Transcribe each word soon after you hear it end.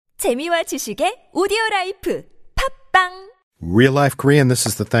재미와 지식의 오디오라이프 팝빵 Real Life Korean, this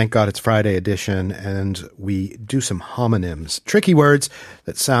is the Thank God It's Friday edition, and we do some homonyms, tricky words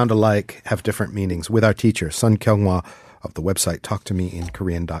that sound alike, have different meanings, with our teacher, Sun Kyunghwa of the website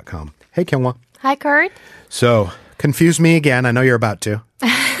talktomeinkorean.com. Hey, Kyunghwa. Hi, Kurt. So, confuse me again. I know you're about to.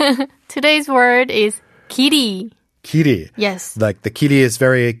 Today's word is kiri. Kiri. Yes. Like the kiri is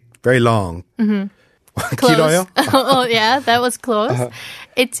very, very long. Mm-hmm. Close. Kiroyo? Oh, yeah, that was close. Uh-huh.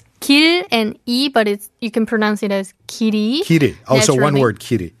 It's kil and e, but you can pronounce it as kiri. Kiri. Also one word,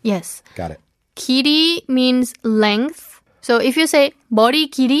 kiri. Yes. Got it. Kiri means length. So if you say 머리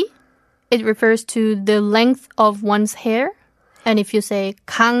길이, it refers to the length of one's hair. And if you say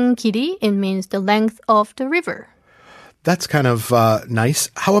강 길이, it means the length of the river. That's kind of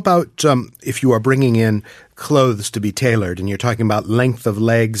nice. How about if you are bringing in clothes to be tailored and you're talking about length of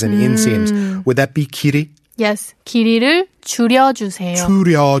legs and inseams, would that be kiri? Yes. 길이를 줄여주세요.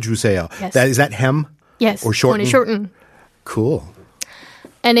 줄여주세요. Yes. Is that hem? Yes. Or shorten? Only shorten. Cool.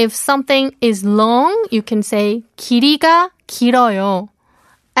 And if something is long, you can say 길이가 길어요.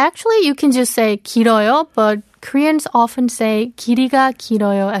 Actually, you can just say 길어요, but Koreans often say 길이가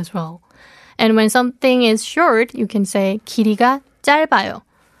길어요 as well. And when something is short, you can say 길이가 짧아요.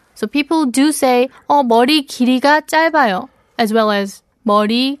 So people do say, 머리 길이가 짧아요, as well as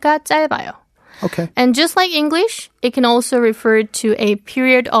머리가 짧아요. Okay. And just like English, it can also refer to a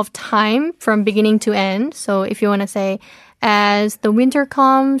period of time from beginning to end. So if you want to say, as the winter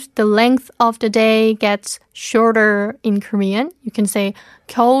comes, the length of the day gets shorter in Korean, you can say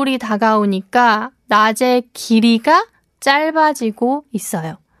겨울이 다가오니까 낮의 길이가 짧아지고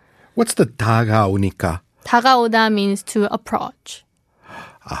있어요. What's the 다가오니까? 다가오다 means to approach.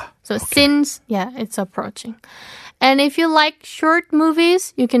 So okay. Since, it's approaching. And if you like short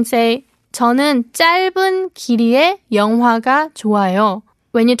movies, you can say 저는 짧은 길이의 영화가 좋아요.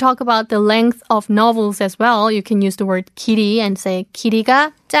 When you talk about the length of novels as well, you can use the word 길이 and say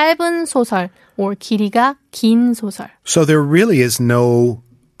길이가 짧은 소설 or 길이가 긴 소설. So there really is no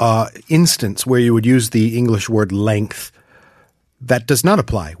instance where you would use the English word length. That does not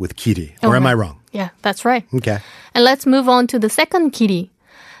apply with kiri, or am I wrong? Yeah, that's right. Okay. And let's move on to the second kiri.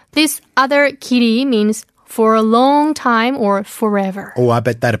 This other kiri means for a long time or forever. Oh, I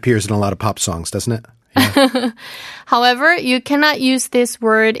bet that appears in a lot of pop songs, doesn't it? Yeah. However, you cannot use this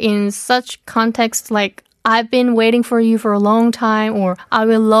word in such contexts like I've been waiting for you for a long time or I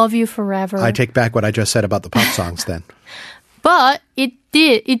will love you forever. I take back what I just said about the pop songs then. But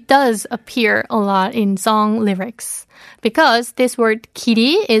it does appear a lot in song lyrics because this word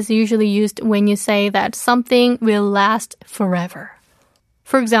kiri is usually used when you say that something will last forever.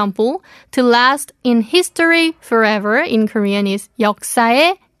 For example, to last in history forever in Korean is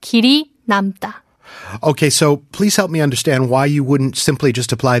역사에 길이 남다. Okay, so please help me understand why you wouldn't simply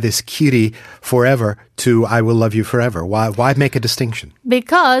just apply this kiri forever to I will love you forever. Why make a distinction?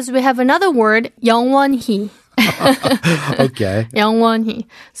 Because we have another word, 영원히. Okay. 영원히.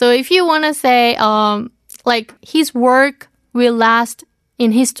 So if you want to say, like his work will last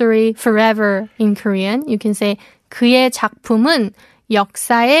in history forever in Korean, you can say 그의 작품은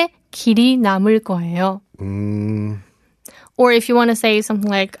역사에 길이 남을 거예요. Or if you want to say something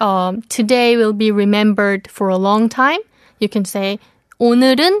like today will be remembered for a long time, you can say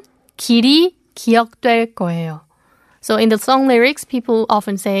오늘은 길이 기억될 거예요. So in the song lyrics, people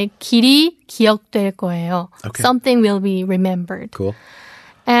often say 길이 기억될 거예요. Okay. Something will be remembered. Cool.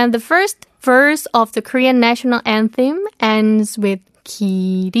 And the first verse of the Korean national anthem ends with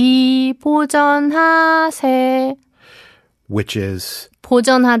길이 보전하세. Which is?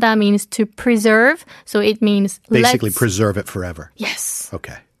 보전하다 means to preserve. So it means basically preserve it forever. Yes.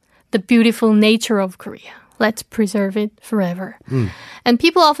 Okay. The beautiful nature of Korea. Let's preserve it forever. And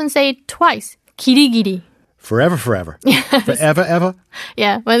people often say it twice. 길이길이. Forever, forever. Yes. Forever, ever?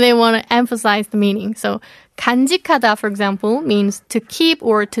 Yeah, when they want to emphasize the meaning. So 간직하다, for example, means to keep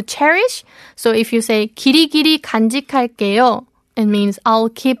or to cherish. So if you say 길이길이 간직할게요, it means I'll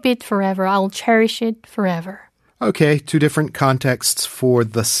keep it forever. I'll cherish it forever. Okay, two different contexts for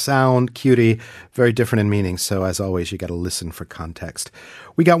the sound cutie, very different in meaning. So as always, you got to listen for context.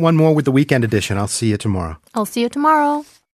 We got one more with the weekend edition. I'll see you tomorrow. I'll see you tomorrow.